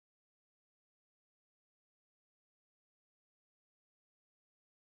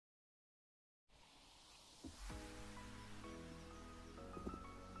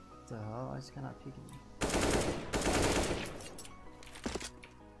is this guy not peeking me?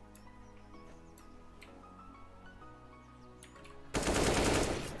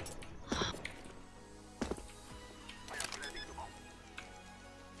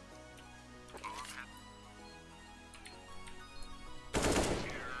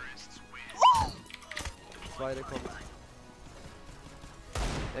 Zweiter kommt.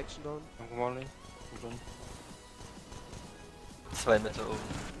 Action down. Volley. Zwei Mitte oben.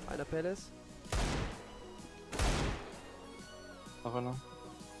 Einer Palace. Noch einer.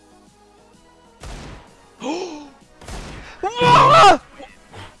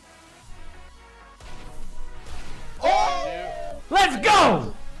 Let's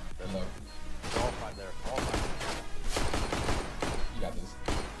go! All five there. All five. You got this.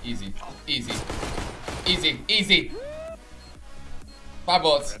 Easy. Easy. Easy. Easy. 5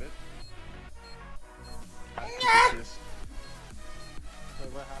 bullets.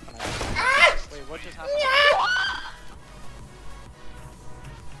 Wait, what happened? Wait, what just happened? Oh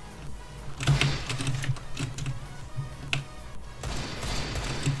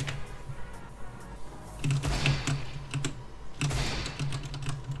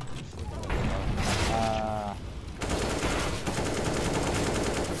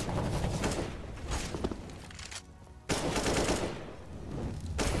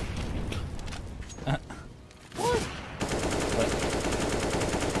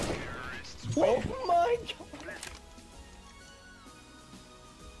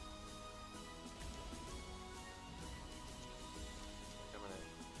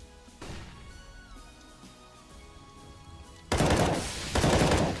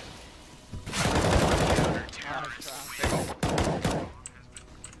my god!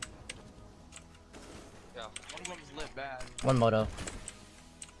 Yeah. One of them's lit bad. One moto.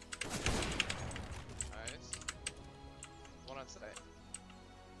 Nice. One on site.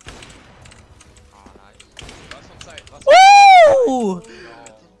 Oh, nice. Last on site. Last Woo! on site.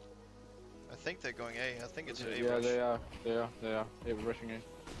 I think they're going A. I think it's an A Yeah, rush. they are. They are. They are. They're rushing in.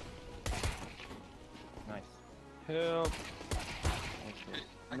 Nice. Help.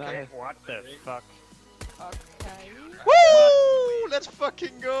 Okay. What the fuck? Okay. Woo! Let's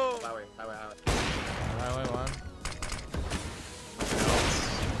fucking go! Highway, one.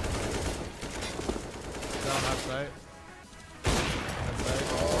 Down outside.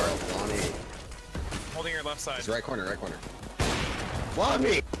 Holding your left side. It's right corner, right corner.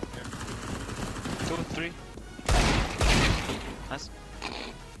 Wami! 2, 3. Nice.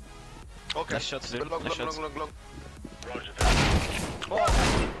 Okay. Last shots, dude. Long, Last long, shots. long, long, long.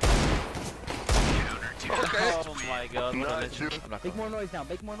 Oh my god, what a legend. I'm not Make going. more noise now,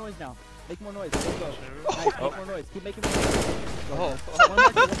 make more noise now. Make more noise, let's go. Nice, make more noise, keep making more noise. One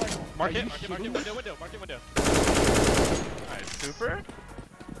more. Mark it, mark it, mark it, window, mark it, window. Alright, super.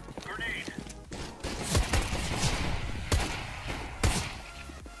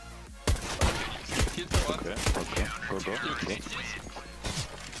 Okay, go, go.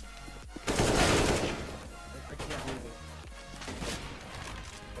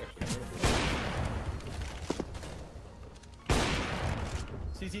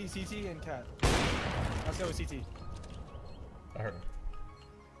 CT and cat. Let's go with CT. I heard him.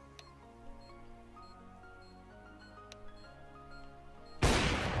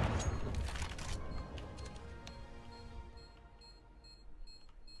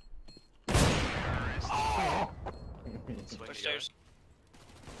 Push stairs.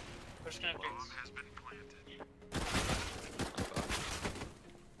 Push connectors.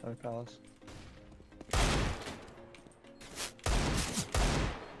 Soicals.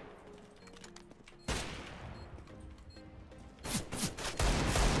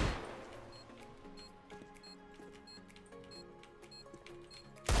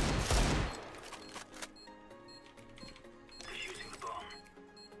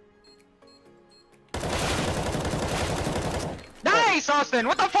 Nice, Austin!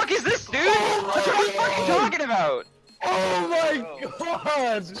 What the fuck is this, dude? What are you fucking talking about? Oh my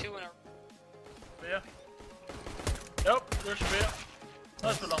god! 2 in a... Ja. Jo, nu kör vi.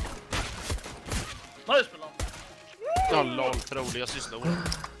 Nice spel. Nice spel. Ja, lol, troliga sysslor.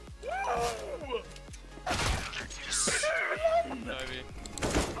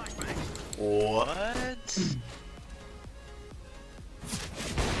 What?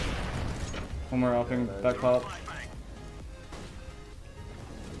 One more upping, back pop.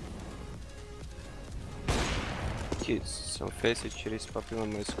 Kids, some faces через popping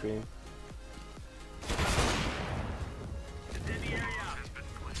on my screen.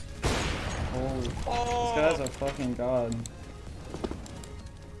 Oh, this guy's a fucking god.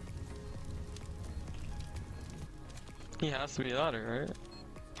 He has to be louder, right?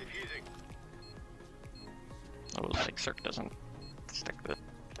 so like circ doesn't stick with it.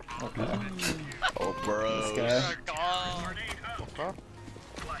 Okay. Oh, bro. Pourquoi?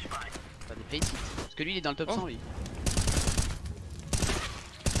 T'as des places. Parce que lui il est dans le top 100 lui.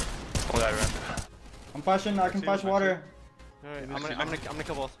 I'm pushing, I can push water. Alright, I'm gonna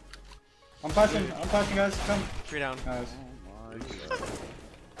kill both. I'm pushing guys, come. 3 down. Guys.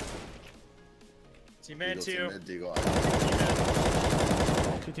 Team mid, 2. Mid, Deagle.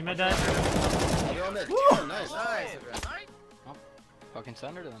 2 team mid dead. Woo! Nice. Fucking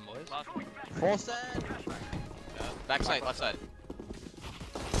center to them boys. Full send. Backside, left side.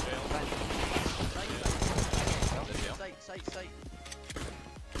 Sight.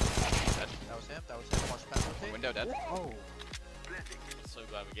 That was him. Watch past rotate. Window dead. Oh. So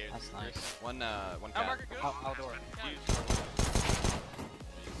glad we gave it. That's nice. One Out cat. marker, good. Outdoor.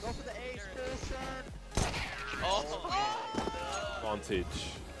 Go for the ace, Christian. Advantage.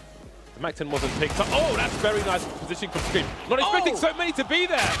 The Mac 10 wasn't picked up. Oh, that's very nice position from Scream. Not expecting so many to be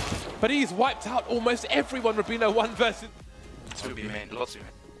there, but he's wiped out almost everyone. Rubino 1 versus. Two B main, lots of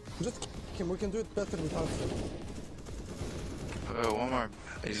main. Just we can do it better without him. One more.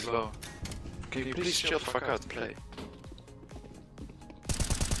 He's low. Can you please chill the fuck out and play?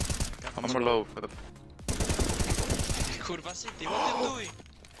 I'm more low for the. Kurwa City, what are you doing?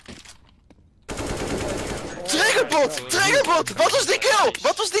 Triggerbot! Wat was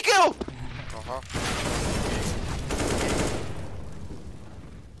die kill?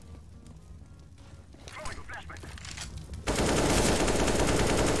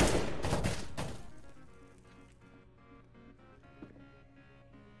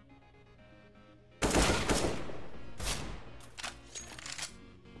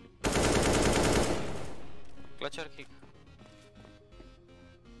 Clutcher kick.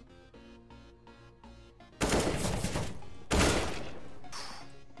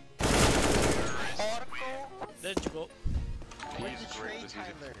 Let's go. He's great. This easy.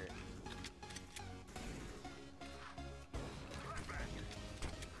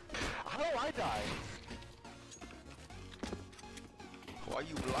 How do I die? Why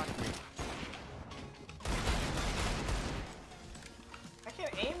you block me? I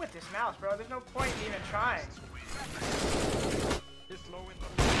can't aim with this mouse, bro. There's no point in even trying. It's low in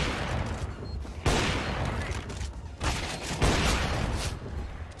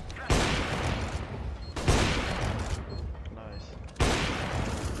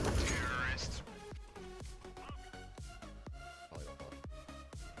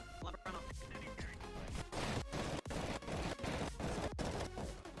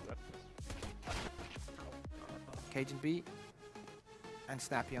Cajun B and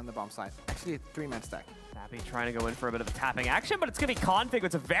Snappy on the bomb side. Actually, a 3-man stack. Snappy trying to go in for a bit of a tapping action, but it's going to be Config.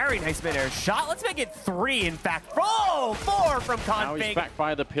 It's a very nice mid-air shot. Let's make it 3, in fact. Oh, 4 from Config. Now he's back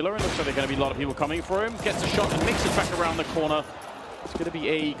by the pillar, and looks like there are going to be a lot of people coming for him. Gets a shot and mixes back around the corner. It's going to be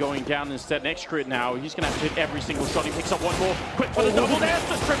A going down instead. Next crit now. He's going to have to hit every single shot. He picks up one more. Quick for the double. There's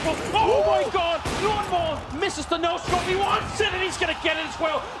the triple. Oh my god! One more. Misses the no scope. He wants it, and he's going to get it as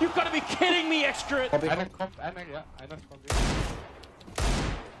well. You've got to be kidding me, extra. I don't comp. I don't comp.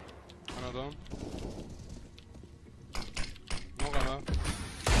 Down. Nog een.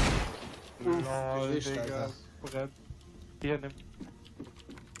 No, red. Behind him.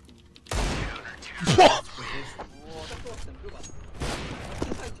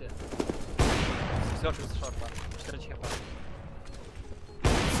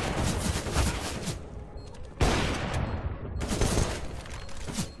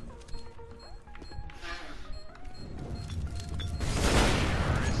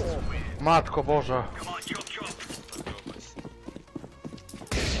 Matko Boże.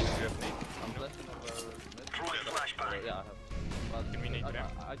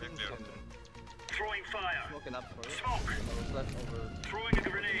 Throwing fire. Smoke. Throwing a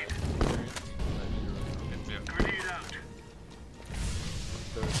grenade. Grenade out.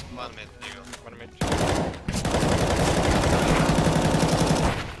 1 mid, Deagle. 1 mid.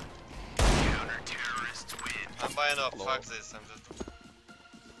 I'm buying up. Fuck this. I'm just.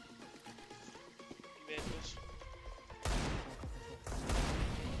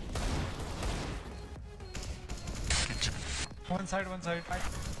 One side.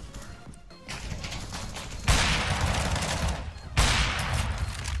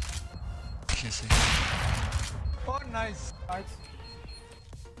 Oh, nice. Nice.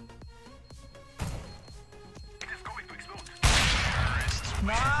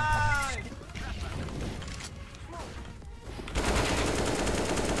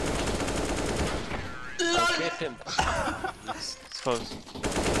 Get him. It's close.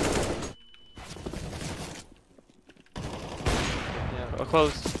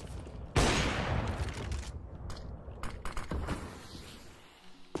 Close.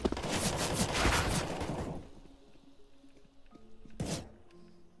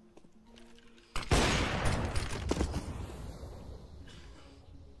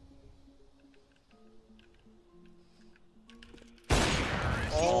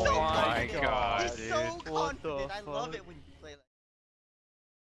 so my confident. God, He's so dude. What the confident. I love fuck? it when